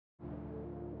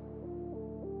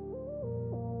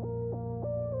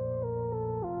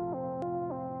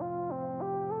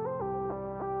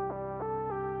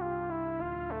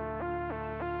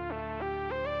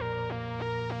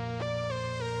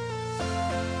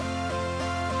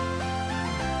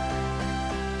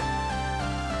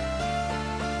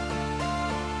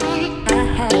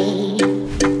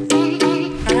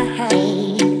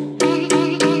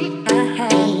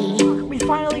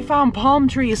palm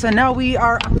trees, and now we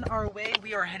are on our way.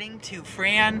 We are heading to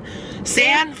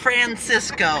San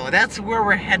Francisco. That's where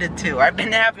we're headed to. I've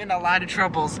been having a lot of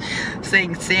troubles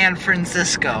saying San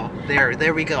Francisco.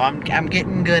 There we go. I'm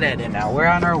getting good at it now. We're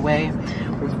on our way.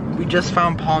 We just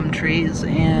found palm trees,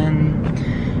 and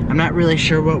I'm not really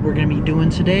sure what we're gonna be doing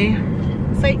today.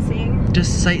 Sightseeing.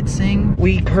 Just sightseeing.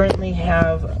 We currently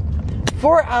have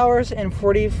 4 hours and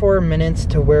 44 minutes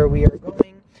to where we are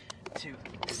going, to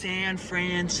San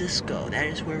Francisco. That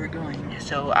is where we're going.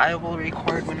 So I will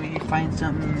record when we find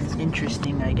something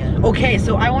interesting, I guess. Okay,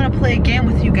 so I want to play a game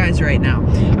with you guys right now.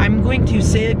 I'm going to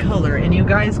say a color, and you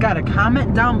guys gotta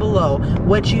comment down below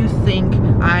what you think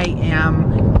I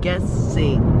am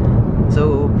guessing.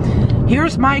 So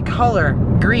here's my color,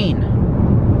 green.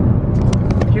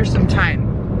 Here's some time.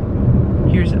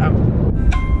 Here's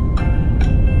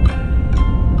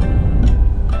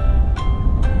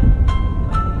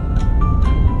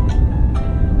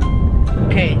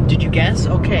okay, did you guess?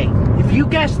 Okay, if you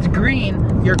guessed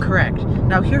green, you're correct.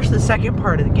 Now here's the second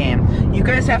part of the game. You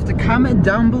guys have to comment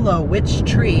down below which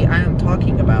tree I am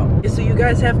talking about. So you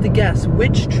guys have to guess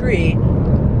which tree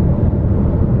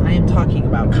I am talking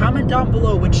about. Comment down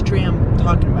below which tree I'm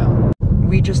talking about.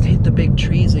 We just hit the big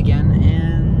trees again,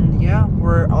 and yeah,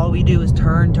 all we do is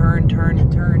turn,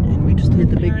 and we just hit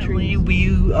the big trees. We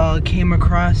came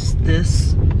across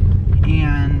this,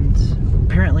 and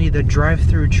apparently the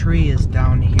drive-through tree is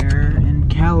down here in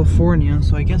California,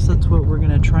 so I guess that's what we're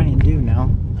gonna try and do now.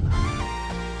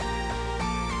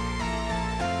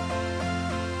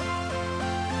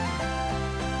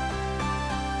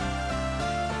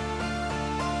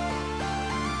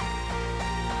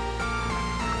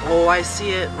 Oh, I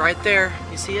see it right there.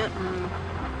 You see it?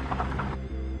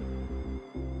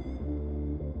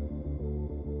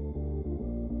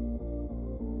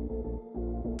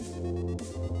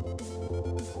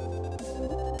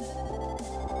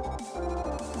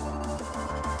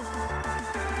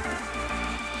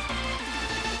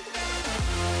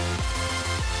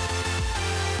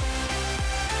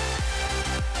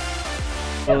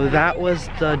 So that was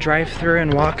the drive-through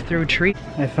and walk-through tree.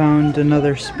 I found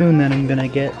another spoon that I'm gonna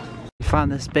get. We found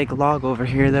this big log over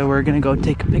here that we're gonna go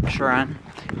take a picture on.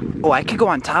 Oh, I could go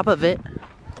on top of it.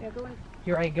 Yeah, go in.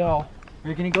 Here I go.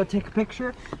 We're gonna go take a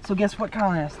picture. So guess what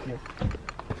Collin has to do?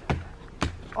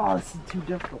 Oh, this is too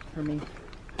difficult for me.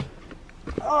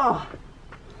 Oh,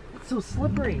 it's so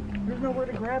slippery. There's nowhere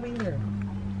to grab either.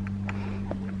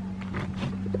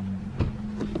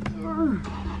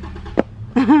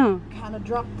 Kind of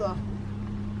dropped the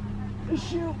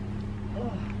shoe.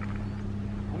 Ugh.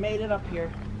 I made it up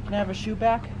here. Can I have a shoe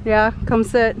back? Yeah, come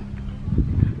sit.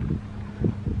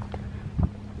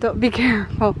 Don't be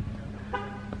careful.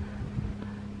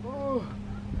 Ooh.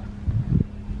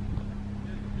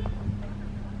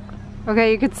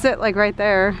 Okay, you could sit like right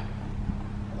there.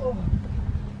 Oh.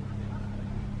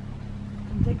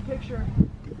 Come take a picture.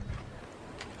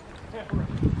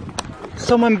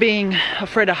 Someone being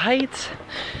afraid of heights.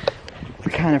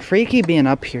 It's kind of freaky being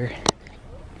up here.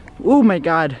 Oh my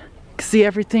god. See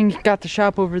everything? Got the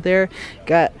shop over there.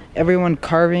 Got everyone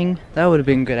carving. That would have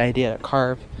been a good idea to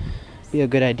carve. Be a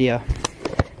good idea.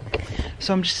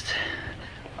 So I'm just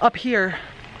up here.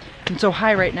 I'm so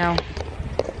high right now.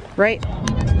 Right?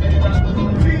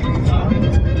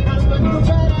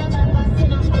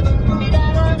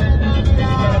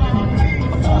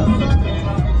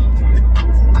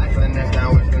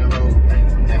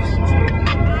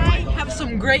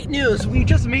 Great news, we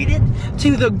just made it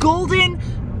to the Golden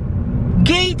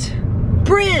Gate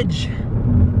Bridge.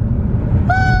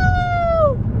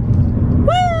 Woo!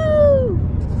 Woo!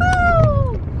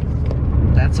 Woo!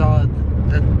 That's all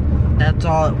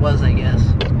it was, I guess.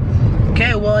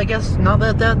 Okay, well, I guess now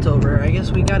that that's over, I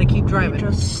guess we gotta keep driving.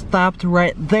 We just stopped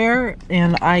right there,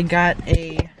 and I got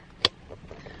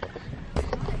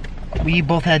we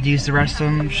both had to use the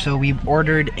restroom, so we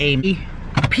ordered a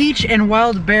peach and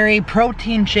wild berry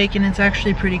protein shake, and it's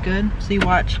actually pretty good. See,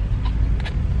 watch.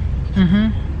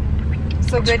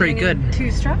 So it's good, pretty good.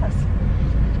 2 straws.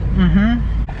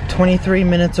 23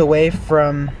 minutes away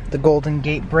from the Golden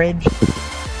Gate Bridge.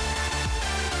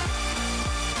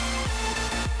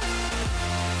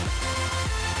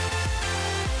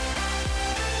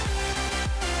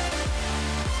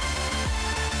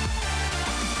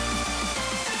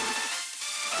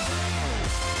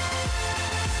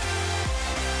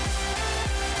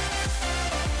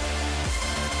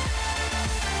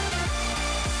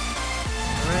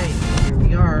 Here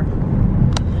we are.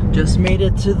 Just made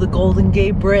it to the Golden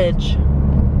Gate Bridge.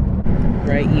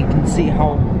 Right, you can see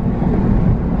how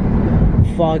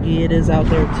foggy it is out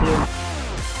there too.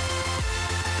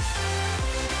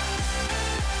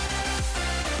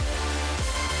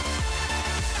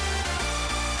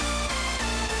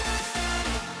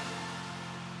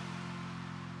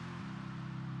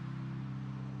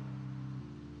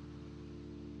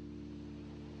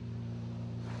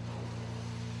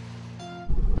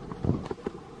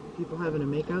 couple having a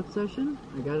makeout session.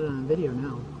 I got it on video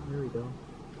now. There we go.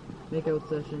 Makeout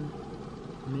session.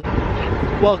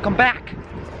 Welcome back.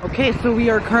 Okay, so we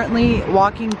are currently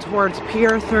walking towards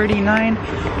Pier 39.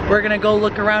 We're gonna go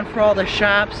look around for all the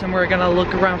shops, and we're gonna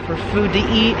look around for food to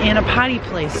eat and a potty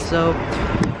place. So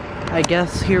I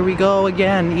guess here we go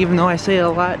again, even though I say it a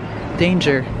lot.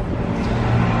 Danger.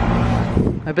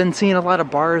 I've been seeing a lot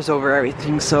of bars over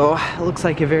everything, so it looks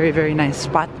like a very, very nice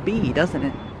spot to be, doesn't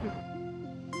it?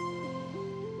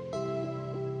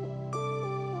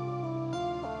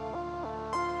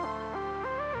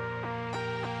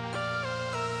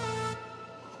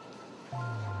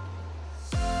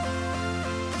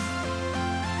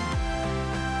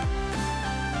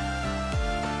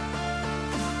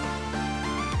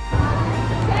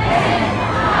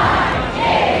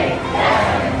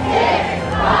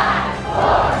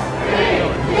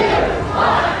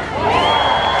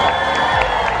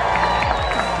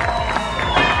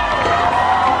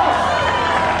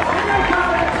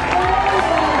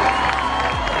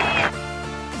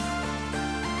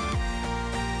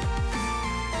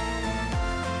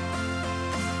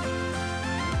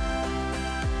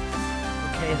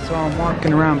 So I'm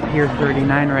walking around Pier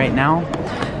 39 right now.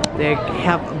 They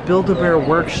have a Build-A-Bear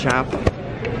workshop.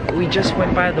 We just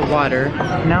went by the water.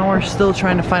 Now we're still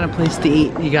trying to find a place to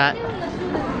eat. You got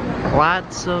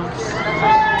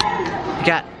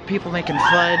people making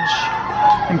fudge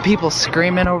and people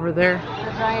screaming over there.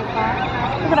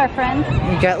 Look at our friends.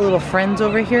 You got little friends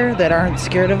over here that aren't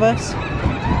scared of us.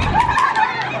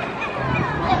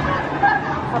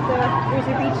 Up there, there's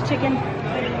your beach chicken.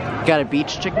 Got a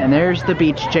beach chicken, and there's the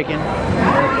beach chicken.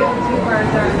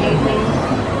 Bars are amazing.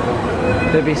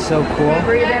 That'd be so cool.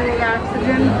 Breathe in the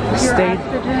oxygen. Pure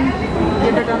oxygen. You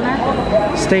ever done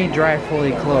that? Stay dry,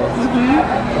 fully clothed.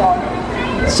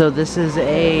 So this is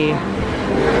a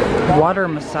water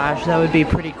massage. That would be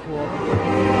pretty cool.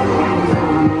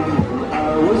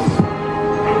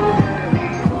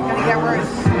 Gonna get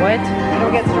worse. What?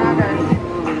 It'll get stronger.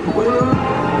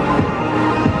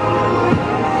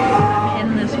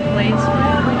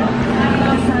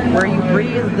 Where you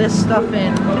breathe this stuff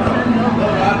in. It's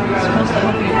supposed to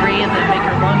help you breathe and make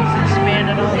your lungs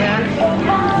expand and all that.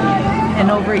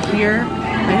 And over here,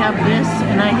 I have this,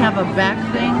 and I have a back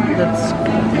thing that's,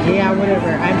 yeah,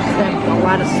 whatever. I just have a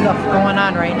lot of stuff going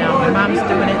on right now. My mom's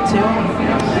doing it too.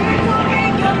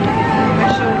 My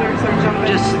shoulders are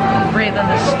jumping. Just breathing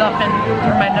this stuff in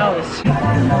through my nose.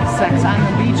 Sex on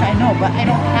the beach, I know, but I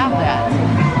don't have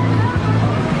that.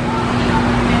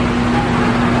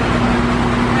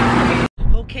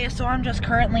 Okay, so I'm just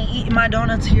currently eating my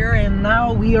donuts here, and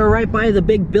now we are right by the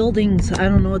big buildings. I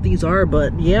don't know what these are,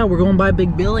 but yeah, we're going by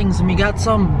big buildings, and we got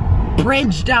some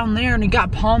bridge down there, and we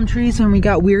got palm trees, and we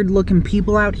got weird looking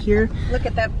people out here. Look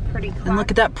at that pretty clock. And look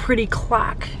at that pretty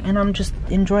clock. And I'm just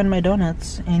enjoying my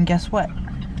donuts, and guess what?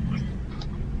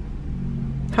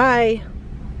 Hi.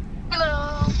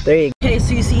 Hello. There you go. Okay,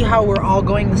 so you see how we're all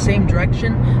going the same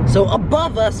direction? So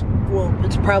above us, well,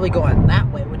 it's probably going that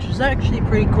way, which is actually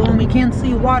pretty cool, and we can't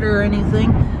see water or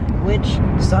anything, which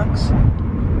sucks.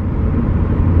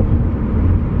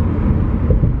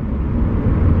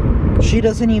 She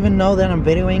doesn't even know that I'm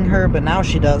videoing her, but now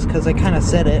she does, because I kind of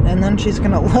said it, and then she's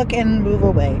gonna look and move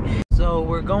away. So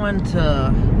we're going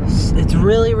to, it's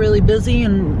really, really busy,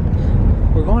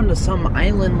 and we're going to some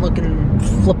island looking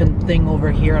flipping thing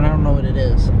over here, and I don't know what it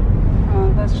is.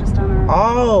 Oh, that's just on our...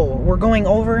 Oh, we're going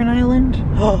over an island?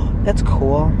 Oh, that's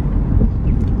cool.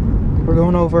 We're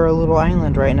going over a little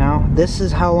island right now. This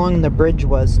is how long the bridge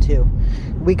was, too.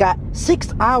 We got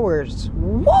 6 hours.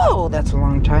 Whoa, that's a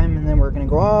long time. And then we're going to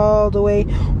go all the way.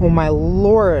 Oh, my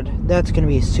Lord. That's going to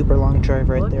be a super long drive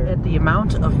right there. Look at the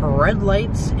amount of red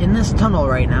lights in this tunnel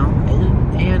right now.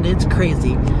 And it's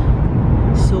crazy.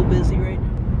 So busy right now.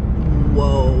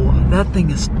 Whoa, that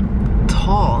thing is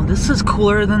tall. This is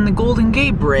cooler than the Golden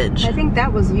Gate Bridge. I think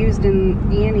that was used in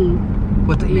Annie.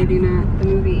 What the Maybe not the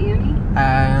movie Annie?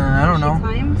 I don't know.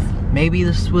 Times? Maybe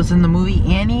this was in the movie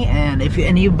Annie, and if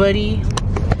any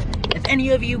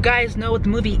of you guys know what the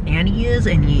movie Annie is,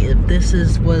 and if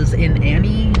this was in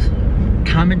Annie,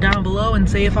 comment down below and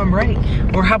say if I'm right.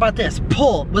 Or how about this?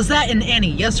 Poll, was that in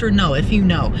Annie? Yes or no? If you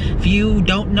know. If you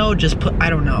don't know, just put, I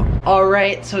don't know.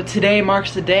 Alright, so today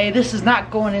marks the day. This is not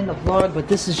going in the vlog, but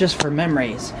this is just for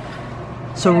memories.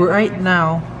 So right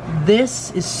now,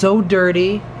 this is so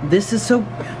dirty. This is so,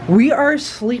 we are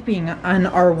sleeping on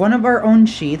one of our own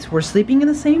sheets. We're sleeping in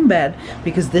the same bed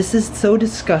because this is so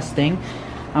disgusting.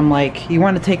 I'm like, you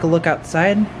want to take a look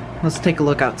outside? Let's take a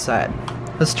look outside.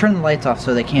 Let's turn the lights off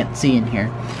so they can't see in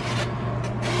here.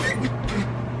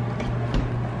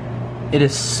 It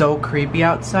is so creepy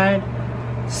outside.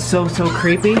 So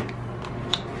creepy.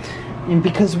 And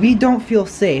because we don't feel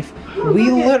safe,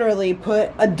 we literally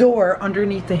put a door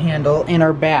underneath the handle in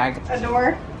our bag. A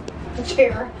door? A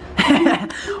chair.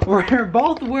 We're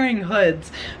both wearing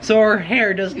hoods, so our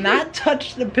hair does not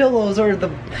touch the pillows or the...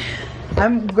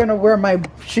 I'm gonna wear my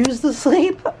shoes to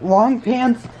sleep, long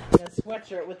pants, and a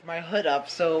sweatshirt with my hood up,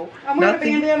 so I'm wearing a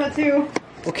bandana too.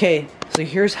 Okay, so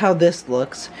here's how this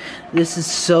looks. This is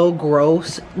so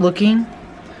gross looking.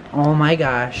 Oh my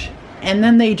gosh. And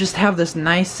then they just have this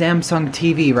nice Samsung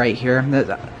TV right here.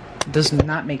 That does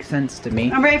not make sense to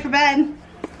me. I'm ready for bed.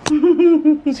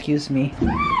 Excuse me.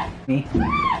 Me.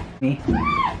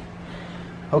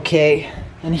 Okay,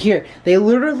 and here, they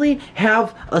literally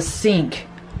have a sink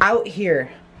out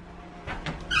here.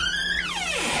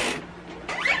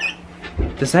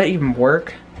 Does that even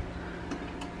work?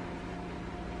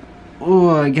 Oh,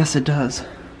 I guess it does.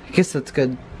 I guess that's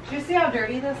good. Do you see how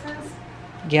dirty this is?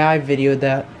 Yeah, I videoed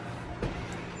that.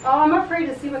 Oh, I'm afraid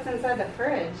to see what's inside the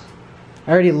fridge.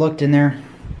 I already looked in there.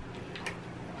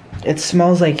 It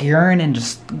smells like urine and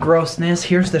just grossness.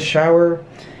 Here's the shower.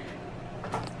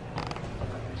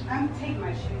 I'm taking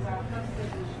my shoes off. No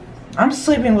sleeping shoes. I'm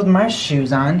sleeping with my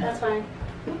shoes on. That's fine.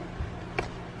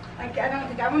 I don't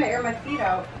think I'm gonna air my feet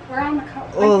out. We're on the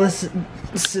couch. Oh, this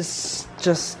is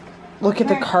just... Look at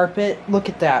the carpet. Look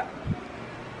at that.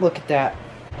 Look at that.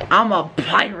 I'm a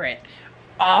pirate.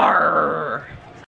 Arr!